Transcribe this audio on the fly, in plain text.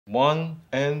1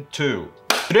 and 2.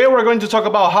 Today we're going to talk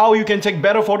about how you can take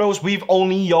better photos with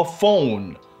only your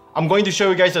phone. I'm going to show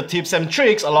you guys the tips and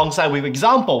tricks alongside with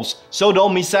examples, so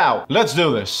don't miss out. Let's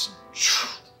do this.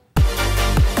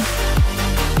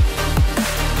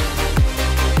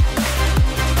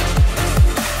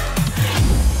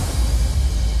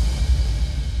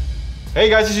 Hey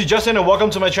guys, this is Justin and welcome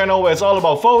to my channel where it's all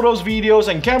about photos, videos,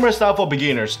 and camera stuff for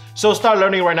beginners. So start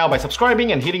learning right now by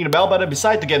subscribing and hitting the bell button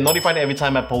beside to get notified every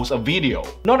time I post a video.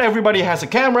 Not everybody has a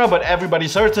camera, but everybody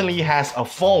certainly has a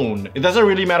phone. It doesn't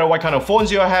really matter what kind of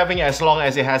phones you are having as long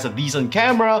as it has a decent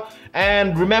camera.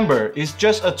 And remember, it's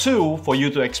just a tool for you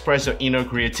to express your inner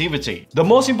creativity. The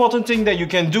most important thing that you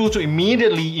can do to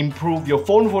immediately improve your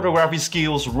phone photography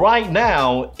skills right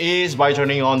now is by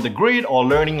turning on the grid or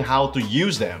learning how to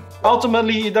use them.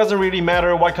 Ultimately, it doesn't really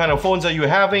matter what kind of phones are you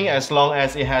having as long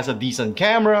as it has a decent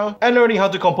camera, and learning how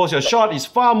to compose your shot is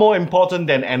far more important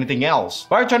than anything else.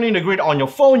 By turning the grid on your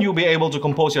phone, you'll be able to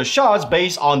compose your shots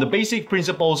based on the basic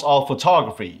principles of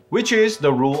photography, which is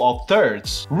the rule of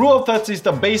thirds. Rule of thirds is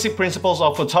the basic principles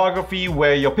of photography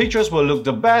where your pictures will look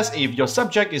the best if your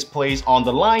subject is placed on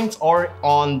the lines or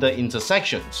on the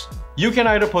intersections. You can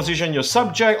either position your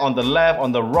subject on the left,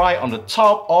 on the right, on the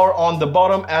top, or on the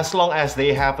bottom as long as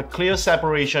they have a clear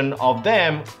separation of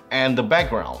them and the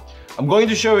background. I'm going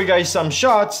to show you guys some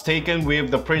shots taken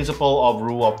with the principle of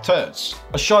rule of thirds.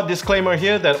 A short disclaimer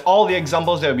here that all the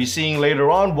examples that we'll be seeing later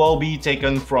on will be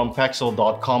taken from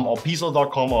pexel.com or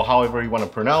pixel.com or however you want to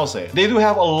pronounce it. They do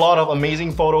have a lot of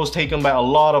amazing photos taken by a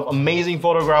lot of amazing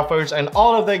photographers, and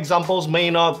all of the examples may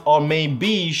not or may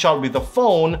be shot with a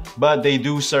phone, but they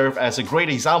do serve as a great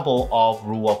example of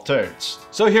rule of thirds.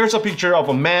 So here's a picture of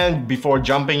a man before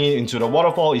jumping into the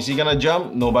waterfall. Is he gonna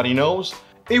jump? Nobody knows.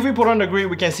 If we put on the grid,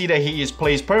 we can see that he is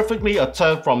placed perfectly a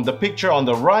third from the picture on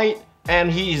the right,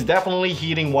 and he is definitely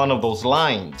hitting one of those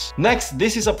lines. Next,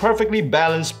 this is a perfectly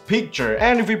balanced picture,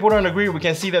 and if we put on the grid, we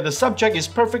can see that the subject is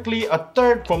perfectly a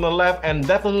third from the left and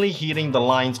definitely hitting the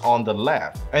lines on the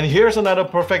left. And here's another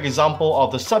perfect example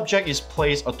of the subject is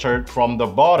placed a third from the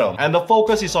bottom, and the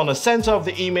focus is on the center of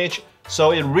the image,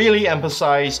 so it really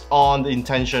emphasizes on the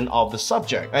intention of the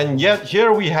subject. And yet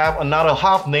here we have another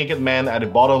half-naked man at the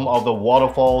bottom of the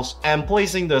waterfalls and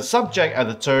placing the subject at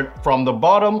the third from the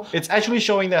bottom. It's actually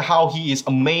showing that how he is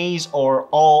amazed or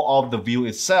awe of the view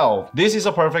itself. This is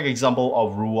a perfect example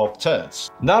of rule of thirds.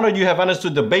 Now that you have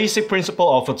understood the basic principle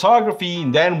of photography,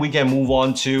 then we can move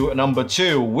on to number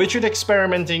 2, which is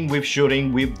experimenting with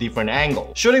shooting with different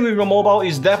angles. Shooting with your mobile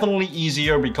is definitely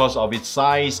easier because of its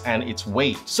size and its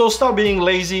weight. So stop being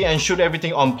lazy and shoot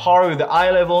everything on par with the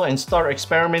eye level and start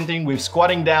experimenting with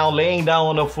squatting down, laying down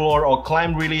on the floor, or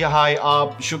climb really high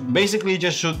up. Basically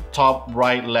just shoot top,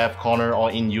 right, left corner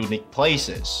or in unique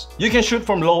places. You can shoot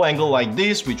from low angle like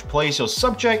this, which places your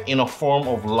subject in a form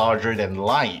of larger than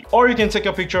life. Or you can take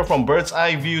a picture from bird's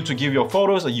eye view to give your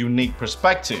photos a unique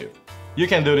perspective. You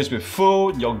can do this with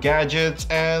food, your gadgets,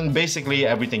 and basically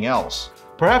everything else.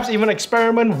 Perhaps even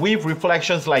experiment with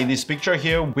reflections like this picture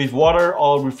here with water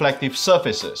or reflective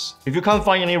surfaces. If you can't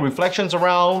find any reflections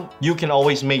around, you can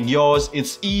always make yours.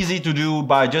 It's easy to do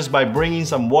by bringing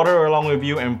some water along with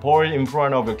you and pour it in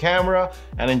front of your camera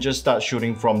and then just start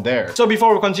shooting from there. So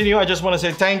before we continue, I just want to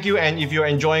say thank you, and if you're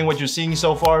enjoying what you're seeing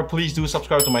so far, please do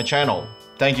subscribe to my channel.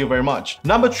 Thank you very much.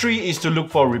 Number 3 is to look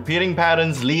for repeating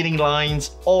patterns, leading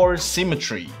lines, or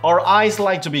symmetry. Our eyes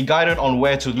like to be guided on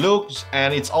where to look,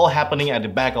 and it's all happening at the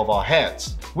back of our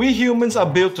heads. We humans are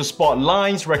built to spot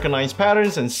lines, recognize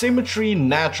patterns, and symmetry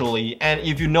naturally, and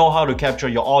if you know how to capture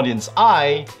your audience's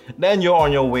eye, then you're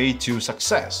on your way to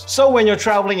success. So when you're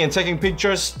traveling and taking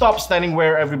pictures, stop standing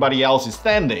where everybody else is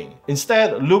standing.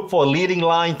 Instead, look for leading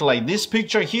lines like this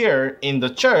picture here in the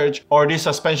church, or this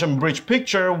suspension bridge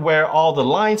picture where all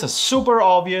the lines are super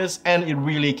obvious and it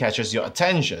really catches your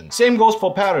attention. Same goes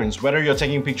for patterns, whether you're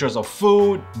taking pictures of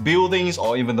food, buildings,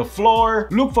 or even the floor.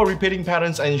 Look for repeating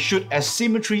patterns and shoot as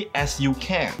symmetry as you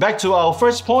can. Back to our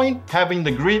first point, having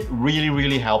the grid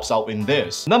really helps out in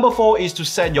this. Number 4 is to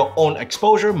set your own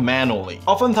exposure manually.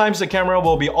 Oftentimes the camera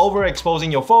will be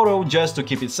overexposing your photo just to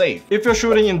keep it safe. If you're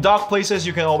shooting in dark places,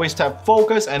 you can always tap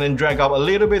focus and then drag up a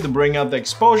little bit to bring up the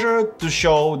exposure to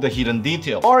show the hidden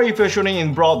detail. Or if you're shooting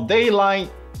in broad daylight,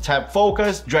 tap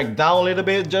focus, drag down a little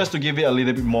bit just to give it a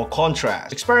little bit more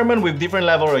contrast. Experiment with different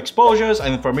level of exposures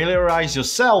and familiarize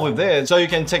yourself with it so you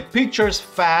can take pictures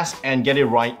fast and get it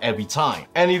right every time.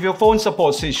 And if your phone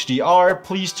supports HDR,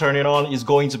 please turn it on. It's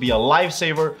going to be a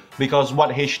lifesaver because what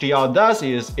HDR does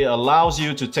is it allows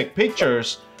you to take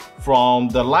pictures from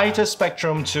the lighter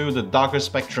spectrum to the darker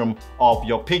spectrum of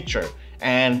your picture.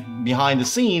 and behind the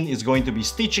scene is going to be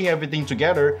stitching everything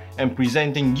together and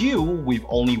presenting you with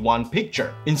only one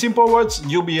picture. In simple words,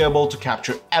 you'll be able to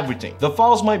capture everything. The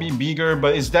files might be bigger,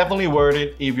 but it's definitely worth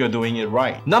it if you're doing it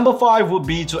right. Number 5 would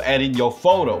be to edit your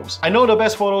photos. I know the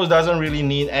best photos doesn't really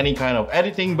need any kind of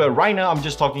editing, but right now I'm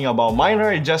just talking about minor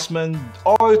adjustment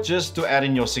or just to add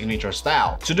in your signature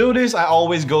style. To do this, I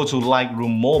always go to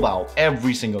Lightroom Mobile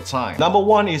every single time. Number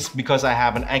 1 is because I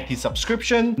have an active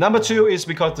subscription. Number 2 is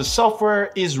because the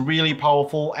software is really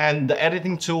powerful and the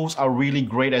editing tools are really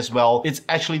great as well. It's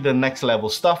actually the next level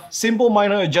stuff. Simple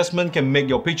minor adjustment can make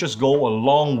your pictures go a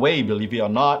long way, believe it or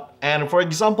not. And for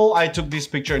example, I took this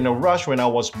picture in a rush when I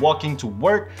was walking to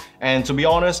work, and to be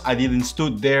honest, I didn't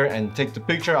stood there and take the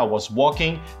picture. I was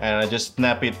walking and I just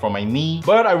snapped it from my knee,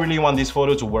 but I really want this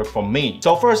photo to work for me.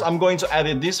 So first, I'm going to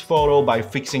edit this photo by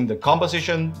fixing the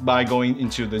composition by going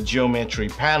into the geometry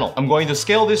panel. I'm going to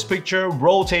scale this picture,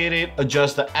 rotate it,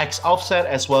 adjust the X offset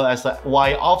as well as the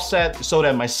Y offset so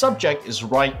that my subject is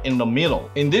right in the middle.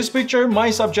 In this picture,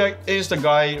 my subject is the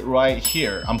guy right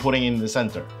here. I'm putting in the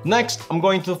center. Next, I'm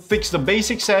going to fix the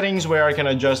basic settings where I can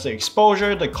adjust the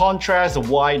exposure, the contrast, the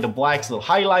white, the blacks, the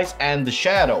highlights, and the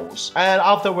shadows. And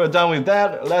after we're done with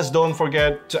that, let's don't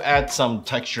forget to add some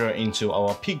texture into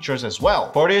our pictures as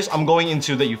well. For this, I'm going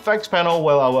into the effects panel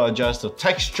where I will adjust the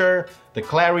texture, the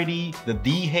clarity, the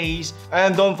dehaze,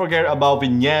 and don't forget about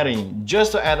vignetting,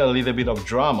 just to add a little bit of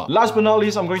drama. Last but not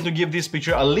least, I'm going to give this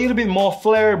picture a little bit more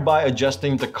flair by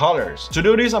adjusting the colors. To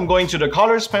do this, I'm going to the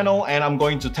colors panel and I'm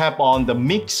going to tap on the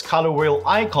mix color wheel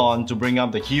icon to bring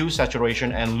up the hue,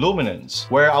 saturation, and luminance,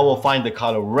 where I will find the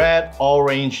color red,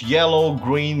 orange, yellow,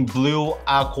 green, blue,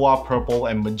 aqua, purple,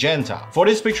 and magenta. For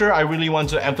this picture, I really want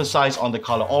to emphasize on the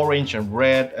color orange and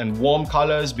red and warm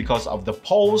colors because of the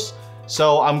pose.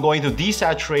 So I'm going to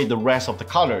desaturate the rest of the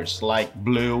colors like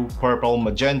blue, purple,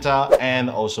 magenta, and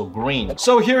also green.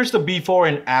 So here's the before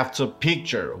and after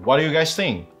picture. What do you guys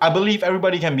think? I believe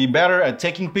everybody can be better at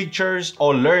taking pictures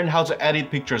or learn how to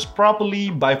edit pictures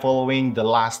properly by following the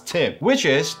last tip, which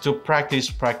is to practice,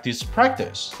 practice,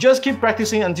 practice. Just keep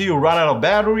practicing until you run out of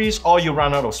batteries or you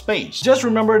run out of space. Just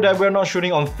remember that we're not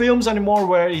shooting on films anymore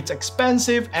where it's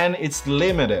expensive and it's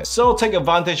limited. So take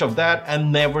advantage of that and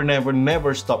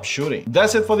never stop shooting.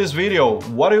 That's it for this video.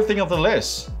 What do you think of the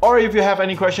list? Or if you have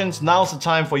any questions, now's the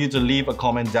time for you to leave a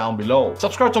comment down below.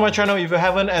 Subscribe to my channel if you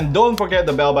haven't, and don't forget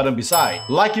the bell button beside.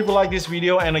 Like if you like this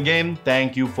video, and again,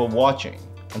 thank you for watching.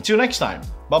 Until next time,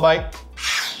 bye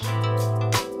bye.